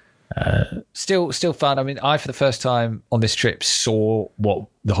 Still fun. I mean, I, for the first time on this trip, saw what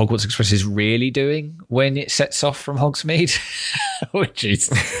the Hogwarts Express is really doing when it sets off from Hogsmeade, which is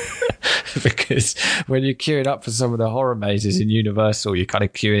because when you're queuing up for some of the horror mazes in Universal, you're kind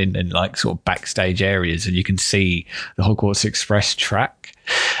of queuing in like sort of backstage areas, and you can see the Hogwarts Express track,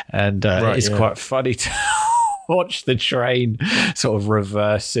 and it's quite funny to watch the train sort of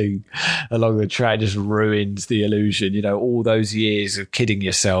reversing along the track. Just ruins the illusion, you know, all those years of kidding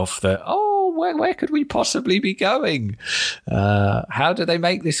yourself that, where could we possibly be going? How do they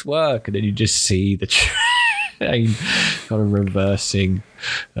make this work? And then you just see the train kind of reversing,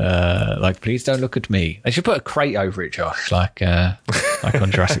 like, please don't look at me. They should put a crate over it, Josh, like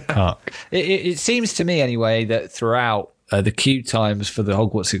on Jurassic Park. It seems to me anyway that throughout the queue times for the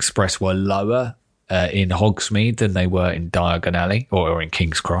Hogwarts Express were lower in Hogsmeade than they were in Diagon Alley, or in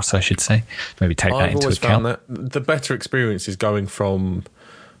King's Cross, I should say. Maybe take that into account. I've always found that the better experience is going from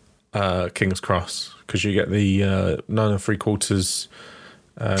King's Cross, because you get the 9 3/4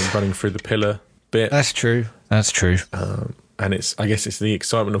 running through the pillar bit. That's true. And I guess it's the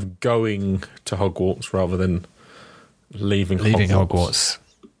excitement of going to Hogwarts rather than leaving Hogwarts.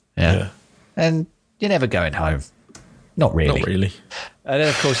 Yeah. And you're never going home. Not really. And then,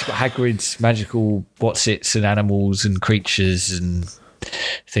 of course, you've got Hagrid's magical what's-its and animals and creatures and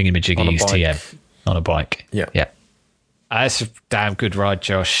thingamajiggies TM on a bike. Yeah. That's a damn good ride,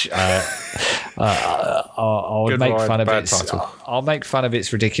 Josh. I'll make fun of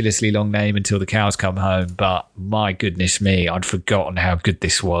its ridiculously long name until the cows come home, but my goodness me, I'd forgotten how good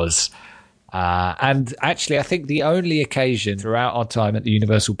this was. And actually, I think the only occasion throughout our time at the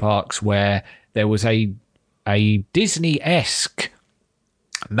Universal Parks where there was a Disney-esque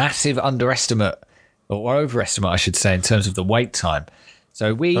massive underestimate, or overestimate, I should say, in terms of the wait time.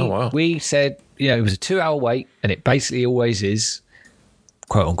 So we said, you know, it was a 2-hour wait, and it basically always is,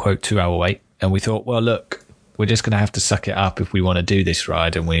 quote unquote, 2-hour wait. And we thought, well, look, we're just going to have to suck it up if we want to do this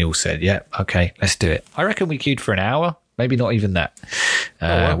ride. And we all said, yeah, okay, let's do it. I reckon we queued for an hour, maybe not even that.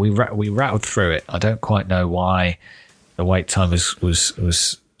 We rattled through it. I don't quite know why the wait time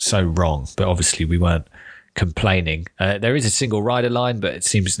was so wrong, but obviously we weren't complaining. There is a single rider line, but it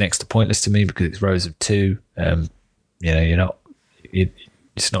seems next to pointless to me because it's rows of two.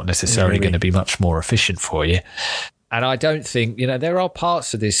 It's not necessarily going to be much more efficient for you. And I don't think, there are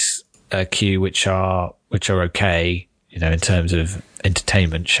parts of this queue which are okay, in terms of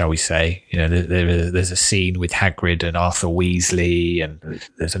entertainment, shall we say. There's a scene with Hagrid and Arthur Weasley, and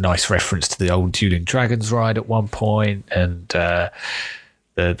there's a nice reference to the old Dueling Dragons ride at one point, and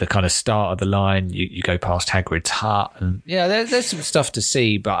the kind of start of the line, you go past Hagrid's hut, and there's some stuff to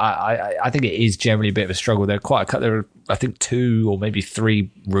see, but I think it is generally a bit of a struggle. There are I think 2 or maybe 3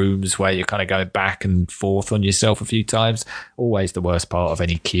 rooms where you're kind of going back and forth on yourself a few times. Always the worst part of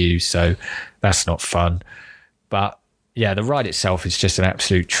any queue, so that's not fun. But yeah, the ride itself is just an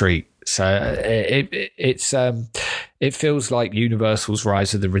absolute treat. So it feels like Universal's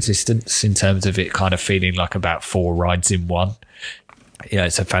Rise of the Resistance in terms of it kind of feeling like about 4 rides in one.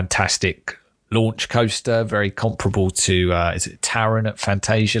 It's a fantastic launch coaster, very comparable to is it Taron at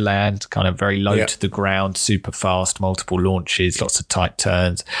Phantasialand, kind of very low to the ground, super fast, multiple launches, lots of tight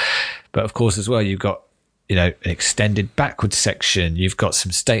turns. But of course as well, you've got an extended backwards section, you've got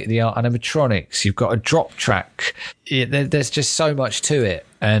some state-of-the-art animatronics, you've got a drop track. There's just so much to it,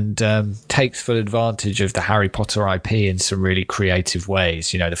 and takes full advantage of the Harry Potter IP in some really creative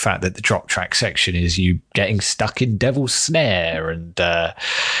ways. The fact that the drop track section is you getting stuck in Devil's Snare, and the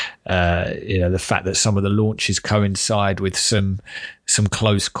fact that some of the launches coincide with some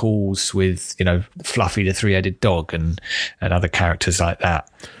close calls with Fluffy the three-headed dog and other characters like that.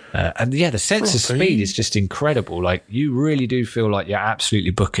 The sense of speed is just incredible. Like, you really do feel like you're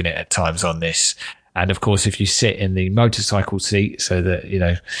absolutely booking it at times on this. And of course, if you sit in the motorcycle seat, so that,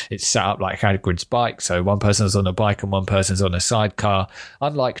 it's set up like Hagrid's bike. So one person's on a bike and one person's on a sidecar.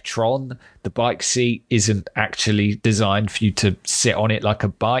 Unlike Tron, the bike seat isn't actually designed for you to sit on it like a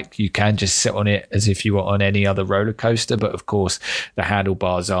bike. You can just sit on it as if you were on any other roller coaster. But of course, the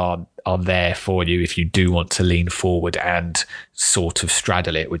handlebars are there for you if you do want to lean forward and sort of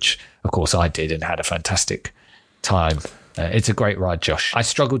straddle it, which of course I did and had a fantastic time It's a great ride, Josh. I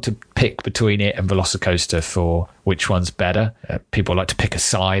struggled to pick between it and Velocicoaster for which one's better. People like to pick a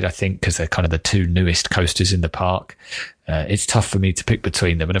side, I think, because they're kind of the two newest coasters in the park. It's tough for me to pick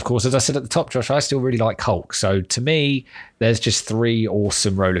between them. And of course, as I said at the top, Josh, I still really like Hulk. So to me, there's just 3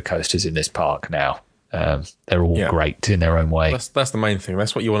 awesome roller coasters in this park now. They're all great in their own way. That's the main thing.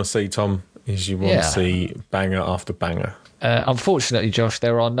 That's what you want to see, Tom, is you want to see banger after banger. Unfortunately, Josh,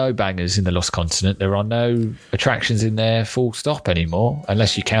 there are no bangers in the Lost Continent. There are no attractions in there full stop anymore,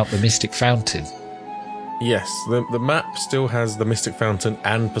 unless you count the Mystic Fountain. Yes, the map still has the Mystic Fountain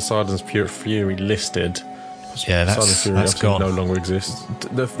and Poseidon's Fury listed. Yeah, that's gone. No longer exists.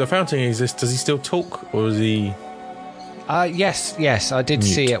 The fountain exists. Does he still talk, or is he? Yes, I did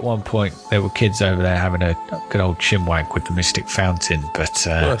see at one point there were kids over there having a good old chinwag with the Mystic Fountain, but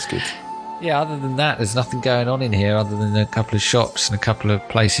that's good. Yeah, other than that, there's nothing going on in here other than a couple of shops and a couple of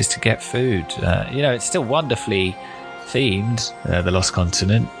places to get food. It's still wonderfully themed, the Lost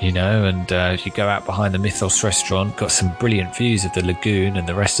Continent, and if you go out behind the Mythos restaurant, got some brilliant views of the lagoon and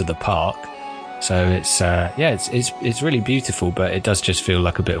the rest of the park. So it's really beautiful, but it does just feel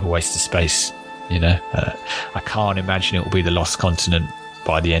like a bit of a waste of space. I can't imagine it will be the Lost Continent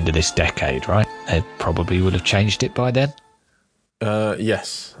by the end of this decade, right? They probably would have changed it by then.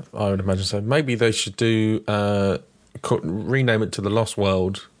 Yes, I would imagine so. Maybe they should rename it to the Lost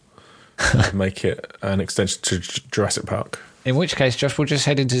World and make it an extension to Jurassic Park. In which case, Josh, we'll just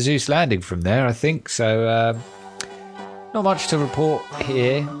head into Zeus Landing from there, I think. So, not much to report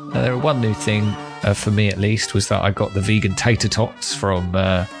here. One new thing, for me at least, was that I got the vegan tater tots from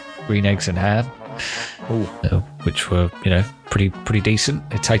Green Eggs and Ham, which were, pretty decent.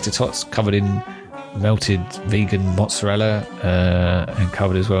 They're tater tots covered in melted vegan mozzarella and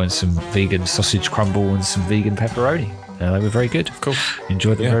covered as well in some vegan sausage crumble and some vegan pepperoni. They were very good. Cool.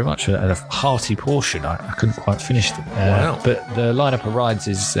 Enjoyed them very much. A hearty portion. I couldn't quite finish them. Wow. But the lineup of rides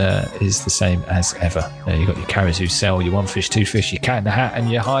is the same as ever. You've got your Carousel, your One Fish, Two Fish, your Cat in the Hat,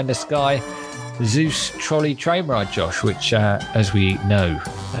 and your High in the Sky Zeus Trolley Train Ride, Josh, which, as we know,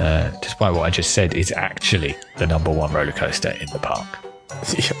 despite what I just said, is actually the number 1 roller coaster in the park.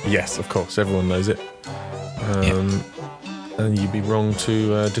 Yes, of course. Everyone knows it. And you'd be wrong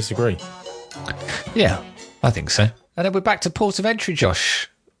to disagree. Yeah, I think so. And then we're back to Port of Entry, Josh,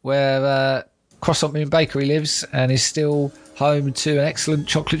 where Croissant Moon Bakery lives and is still home to an excellent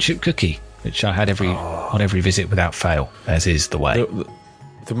chocolate chip cookie, which I had on every visit without fail, as is the way.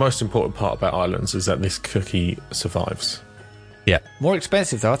 The most important part about Islands is that this cookie survives. Yeah. More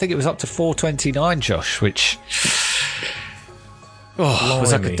expensive, though. I think it was up to $4.29, Josh, which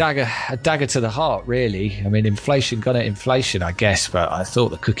was like a dagger to the heart, really. I mean, inflation got at inflation, I guess, but I thought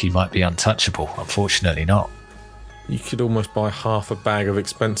the cookie might be untouchable. Unfortunately not. You could almost buy half a bag of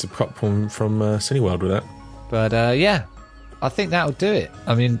expensive popcorn from Cineworld with that. But, I think that'll do it.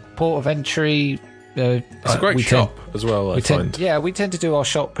 I mean, Port of Entry... it's a great shop as well, I find. We tend to do our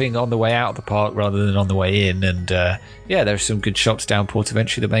shopping on the way out of the park rather than on the way in. And, there's some good shops down Port of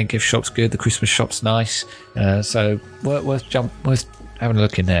Entry. The main gift shop's good. The Christmas shop's nice. So worth having a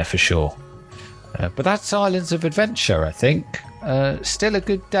look in there for sure. But that's Islands of Adventure, I think. Still a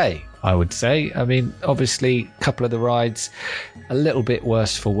good day, I would say. I mean, obviously, a couple of the rides a little bit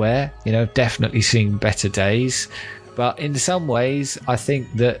worse for wear. Definitely seeing better days. But in some ways, I think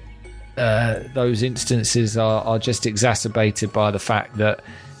that those instances are just exacerbated by the fact that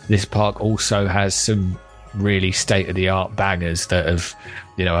this park also has some really state-of-the-art bangers that have,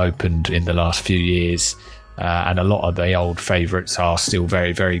 opened in the last few years. And a lot of the old favourites are still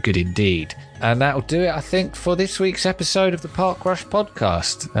very, very good indeed. And that'll do it, I think, for this week's episode of the Park Rush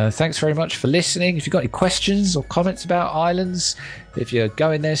podcast. Thanks very much for listening. If you've got any questions or comments about Islands, if you're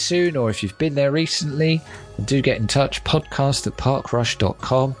going there soon or if you've been there recently, do get in touch,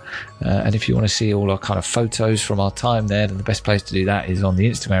 podcast@parkrush.com. And if you want to see all our kind of photos from our time there, then the best place to do that is on the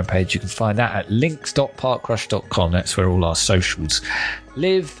Instagram page. You can find that at links.parkrush.com. That's where all our socials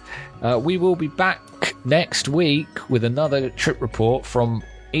live. We will be back next week with another trip report from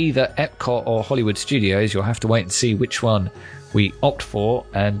either Epcot or Hollywood Studios. You'll have to wait and see which one we opt for.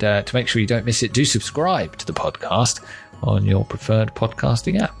 And to make sure you don't miss it, do subscribe to the podcast on your preferred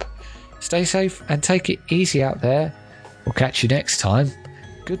podcasting app. Stay safe and take it easy out there. We'll catch you next time.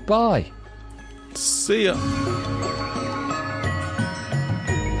 Goodbye. See ya.